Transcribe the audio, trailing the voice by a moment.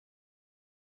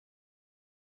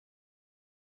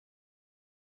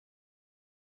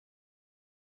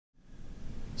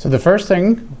So the first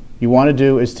thing you want to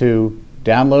do is to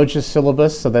download your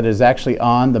syllabus so that it is actually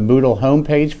on the Moodle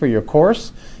homepage for your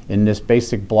course in this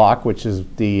basic block, which is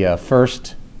the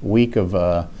first week of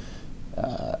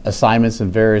assignments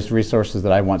and various resources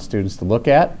that I want students to look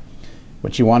at.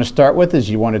 What you want to start with is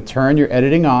you want to turn your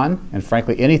editing on, and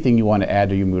frankly anything you want to add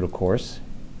to your Moodle course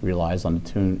relies on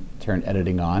the turn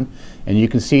editing on. And you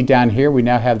can see down here we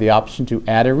now have the option to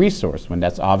add a resource, when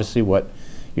that's obviously what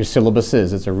your syllabus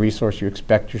is. It's a resource you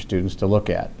expect your students to look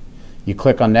at. You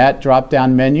click on that drop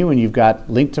down menu and you've got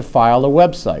link to file or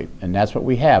website, and that's what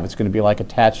we have. It's going to be like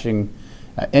attaching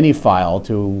any file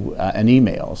to an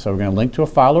email. So we're going to link to a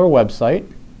file or a website,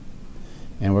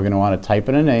 and we're going to want to type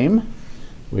in a name,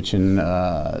 which in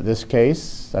this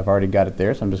case I've already got it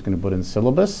there, so I'm just going to put in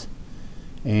syllabus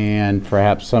and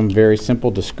perhaps some very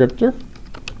simple descriptor,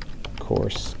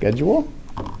 course schedule.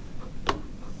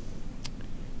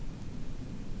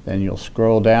 Then you'll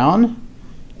scroll down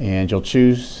and you'll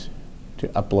choose to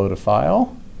upload a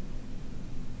file.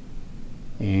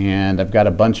 And I've got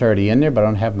a bunch already in there, but I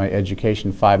don't have my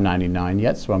Education 599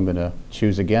 yet, so I'm going to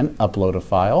choose again, upload a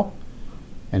file.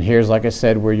 And here's, like I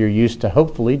said, where you're used to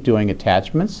hopefully doing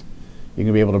attachments. You're going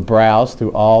to be able to browse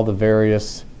through all the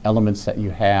various elements that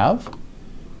you have.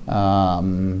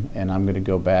 And I'm going to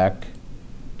go back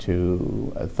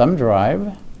to a thumb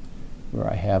drive where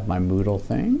I have my Moodle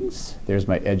things. There's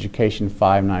my Education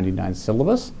 599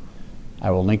 syllabus.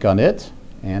 I will link on it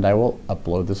and I will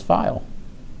upload this file.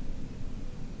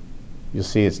 You'll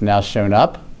see it's now shown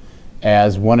up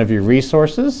as one of your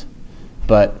resources,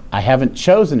 but I haven't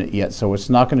chosen it yet, so it's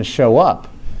not going to show up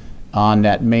on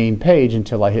that main page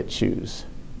until I hit choose.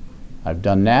 I've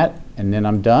done that, and then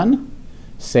I'm done.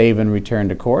 Save and return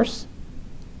to course.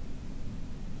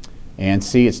 And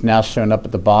see, it's now shown up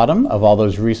at the bottom of all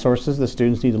those resources the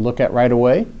students need to look at right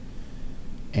away.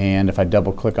 And if I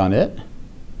double click on it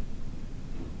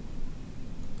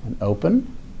and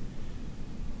open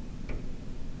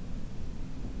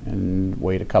and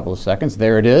wait a couple of seconds,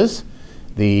 there it is.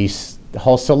 The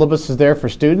whole syllabus is there for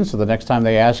students, so the next time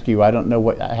they ask you, I don't know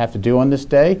what I have to do on this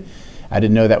day, I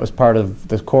didn't know that was part of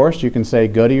the course, you can say,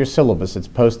 go to your syllabus. It's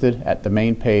posted at the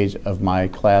main page of my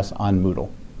class on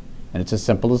Moodle. And it's as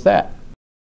simple as that.